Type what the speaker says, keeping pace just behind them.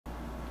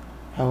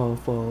Hello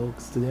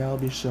folks, today I'll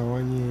be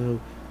showing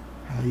you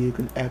how you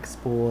can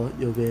export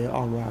your video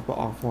on Rapper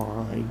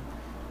offline.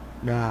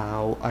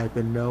 Now, I've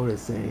been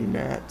noticing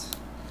that,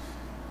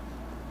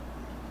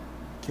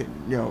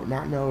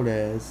 not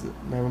notice,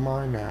 never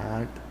mind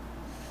that.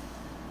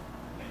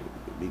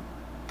 Let me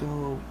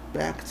go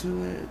back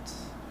to it.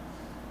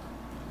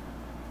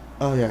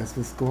 Oh yes,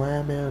 this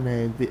glamor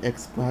named The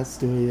Express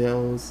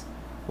Studios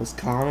was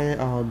commenting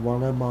on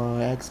one of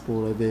my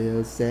exporter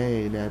videos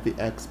saying that the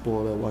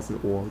exporter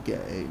wasn't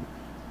working.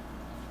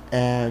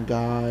 And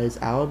guys,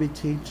 I will be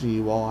teaching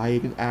you all how you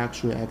can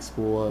actually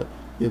export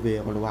your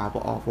video on Rapper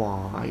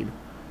offline.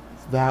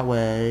 So that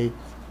way,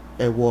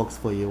 it works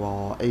for you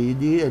all. And you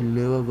need a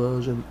newer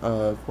version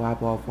of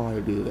Rapper offline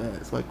to do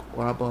this, like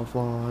Rapper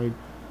offline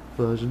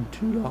version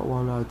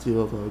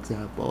 2.1.2 for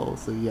example.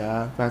 So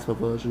yeah, that's what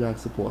version that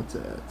supports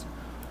it.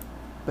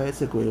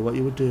 Basically, what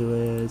you would do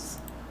is,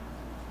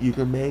 you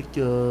can make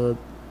your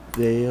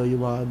video you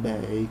want to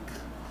make.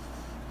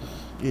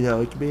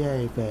 It can be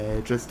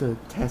anything, just a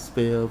test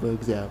video for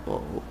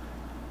example.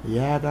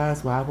 Yeah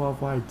guys, Rapper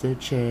offline did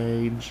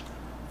change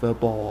the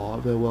bar,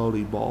 the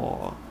loading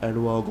bar,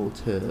 and logo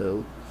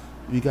too.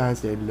 You guys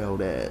didn't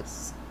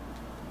notice.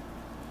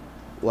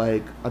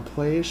 Like, I'm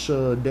pretty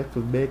sure Nick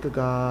from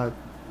MakerGod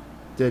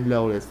didn't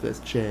notice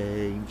this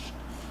change.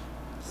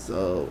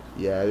 So,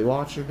 yeah, if you're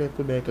watching Nick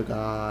from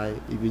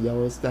MakerGod, if you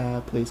noticed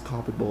that, please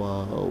comment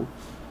below.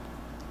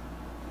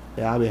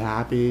 Yeah, I'll be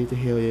happy to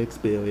hear your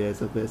experience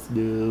of this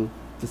new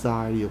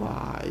design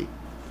UI.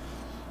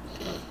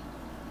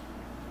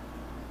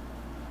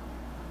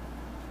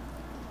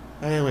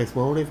 Anyways,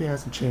 well, if it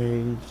hasn't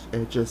changed,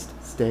 it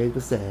just stayed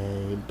the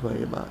same,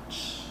 pretty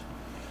much.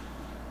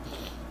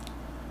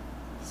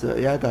 So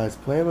yeah guys,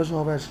 pretty much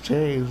all that's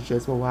changed,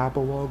 just the Rapper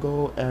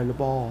logo and the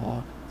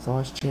bar. So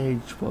it's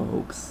changed,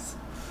 folks.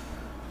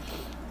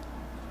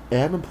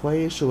 And I'm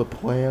pretty sure the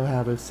player will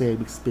have the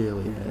same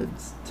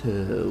experience,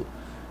 too,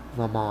 if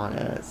I'm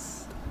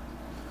honest.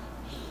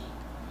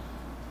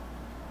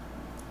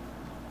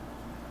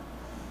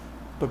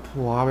 But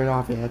probably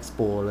not the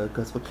exporter,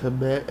 because the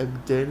commit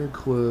didn't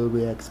include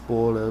the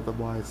exporter from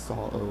what I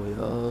saw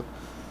earlier.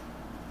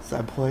 So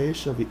I'm pretty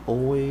sure the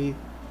only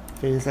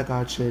things that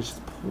got changed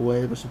is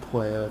pretty much the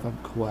player, if I'm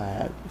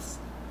correct.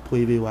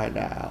 Preview right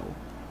now.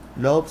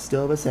 Nope,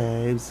 still the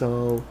same,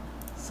 so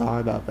sorry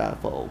about that,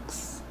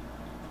 folks.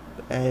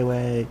 But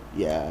anyway,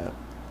 yeah.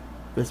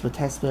 This is the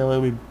test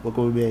video we're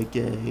going to be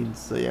making,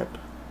 so yep.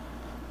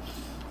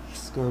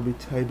 Just going to be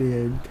typing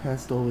in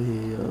test over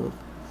here.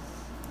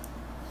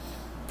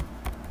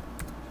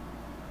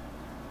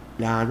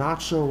 Now, I'm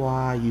not sure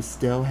why you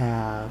still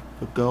have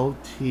the Go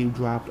Team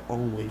Draft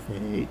Only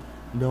thing.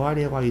 No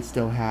idea why you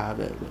still have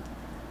it.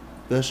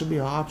 There should be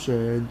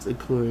options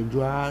including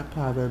Draft,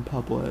 Private, and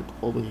Public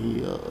over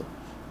here.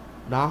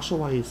 Not sure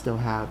why you still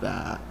have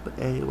that. But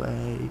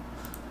anyway,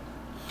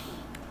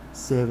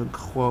 save and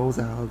close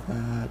out of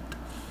that.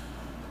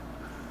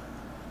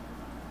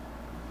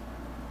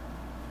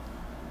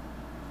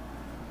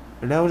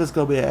 And now we're just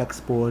going to be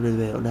exporting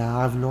the video. Now,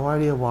 I have no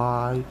idea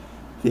why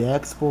the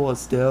export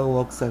still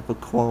looks like the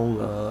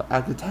cloner.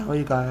 I can tell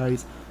you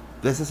guys,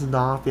 this is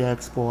not the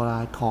export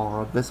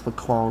icon, this is the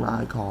clone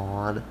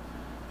icon.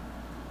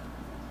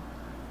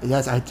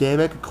 Yes, I did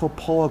make a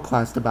pull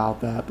request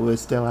about that, but we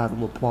still haven't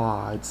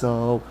replied,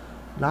 so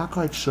not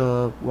quite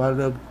sure when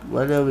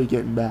they'll be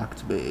getting back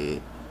to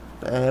me.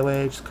 But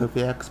anyway, just click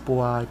the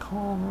export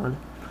icon.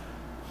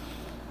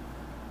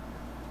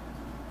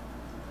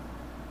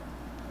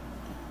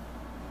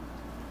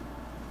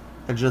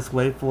 And just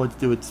wait for it to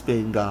do its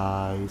thing,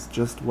 guys.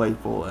 Just wait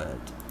for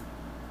it.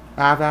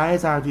 After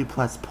that, you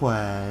press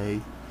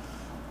play.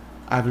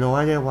 I have no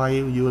idea why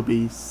you would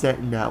be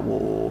setting that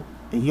rule.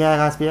 And yeah,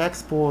 guys, the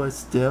export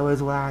still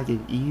is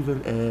lagging,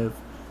 even if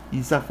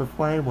you set the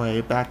frame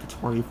rate back to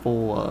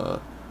 24.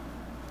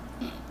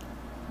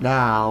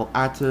 Now,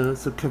 after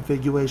some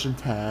configuration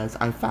tests,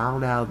 I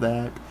found out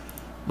that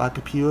my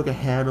computer can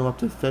handle up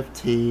to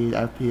 15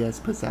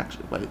 FPS per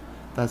second. Wait.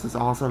 This is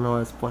also known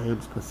as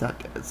frames per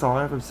second.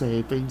 Sorry if I'm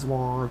saying things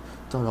wrong.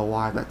 Don't know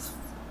why that's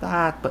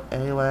that, but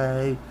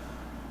anyway,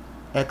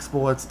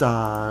 export's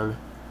done.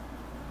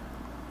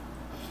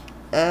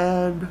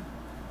 And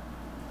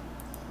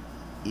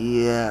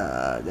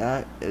yeah,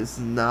 that is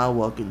not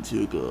working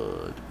too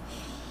good.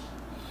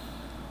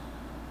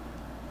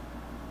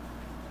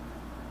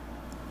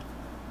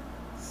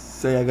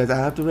 So yeah guys,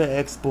 after the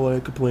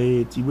export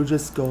complete, you were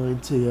just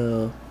going to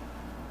your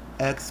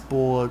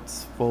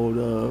exports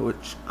folder,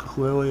 which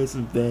clearly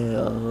isn't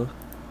there for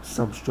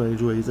some strange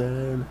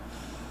reason.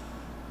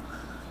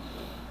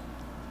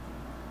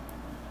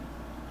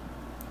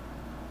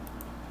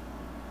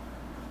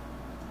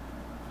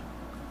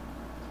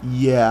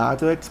 Yeah,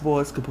 after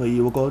export is complete,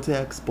 you will go to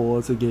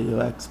exports and get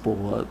your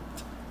export.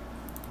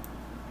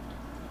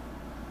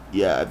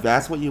 Yeah,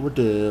 that's what you would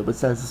do, but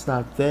since it's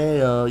not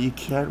there, you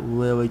can't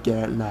really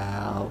get it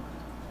now.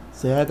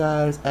 So yeah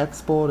guys,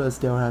 export is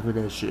still having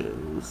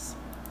issues.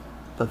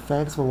 But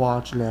thanks for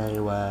watching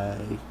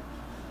anyway.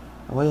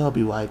 I really hope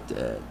you liked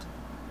it.